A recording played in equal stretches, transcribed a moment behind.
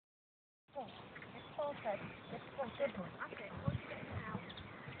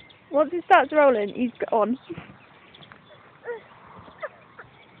Once he starts rolling, he's on.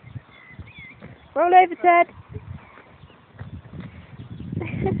 Roll over, Ted.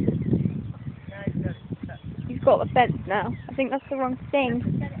 He's got the fence now. I think that's the wrong thing.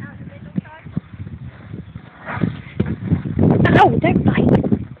 Oh, don't bite.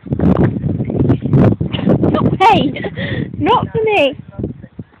 Hey, not for me.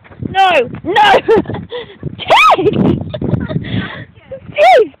 No, no. Ted!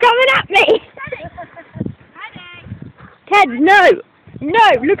 He's coming at me. Ted, no.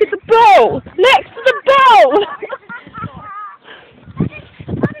 No, look at the ball! Next to the ball!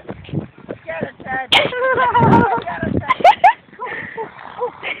 Get it, Ted!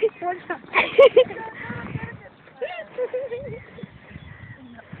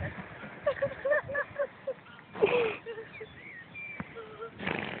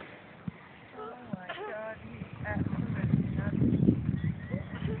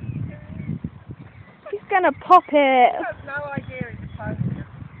 He's gonna pop it. I have no idea he's supposed to.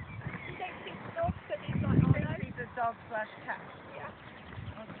 He thinks he's dog, but he's like, oh no. He's a dog/cat. Yeah.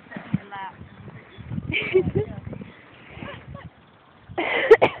 I'll just sit in the lap.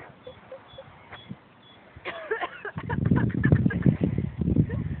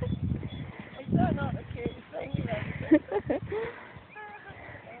 He's not the cutest thing you've ever seen.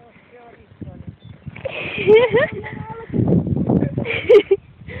 Oh God, he's funny.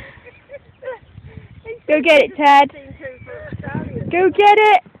 Go get it, Ted. Go get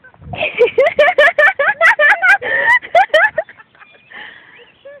it.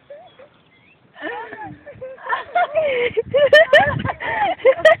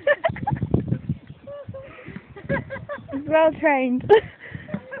 He's well trained.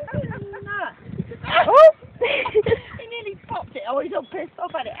 Oh! He nearly popped it. Oh, he's all pissed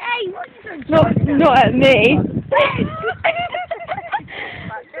off at it. Hey, what are you doing? Not at me.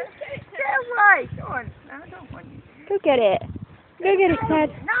 Get away. Go on. No, I don't want you. Go get it. Go get it, Ted.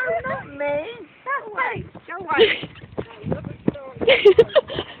 No, not me. That way. Go away.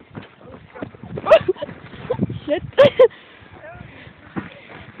 Shit.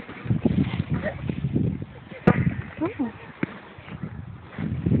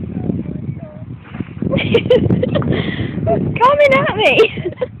 Coming at me.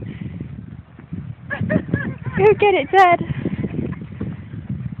 Go get it, Ted.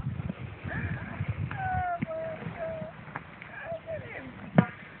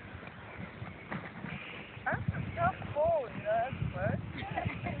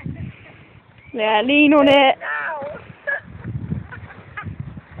 Yeah, lean on it.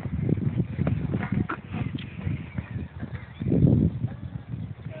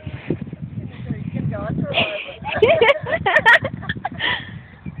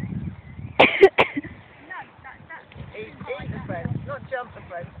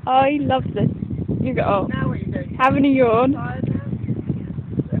 Oh, he loves this. You go. Oh. Now what are you doing? Having a yawn.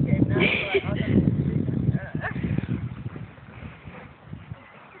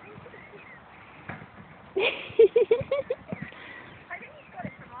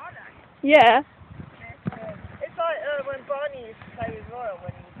 Yeah. It's like when Barney used to play with Royal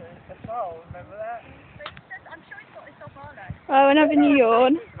when he was a foal, remember that? I'm sure he's got this off Arlo. Oh, and having a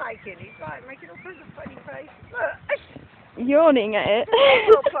yawn. He's like making all sorts of funny face. Look. Yawning at it.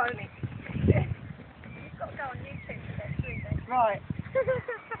 Little pony. You've got to go on YouTube to get through this. Right.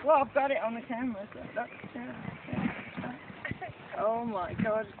 Well, I've got it on the camera, so that's oh my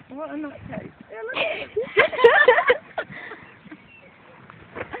God, what a nutcase. Yeah, look at it.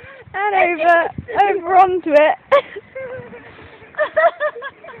 And over onto it.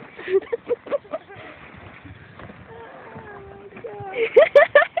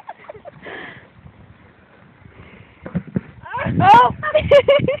 Oh!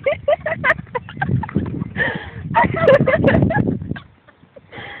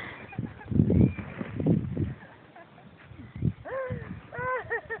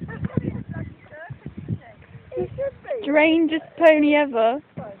 Strangest pony ever.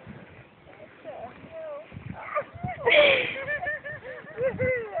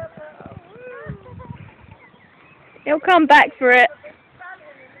 He'll come back for it.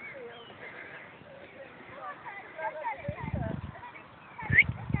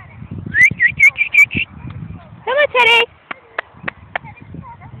 Come on, Teddy.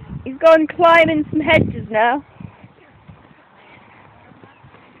 He's gone climbing some hedges now.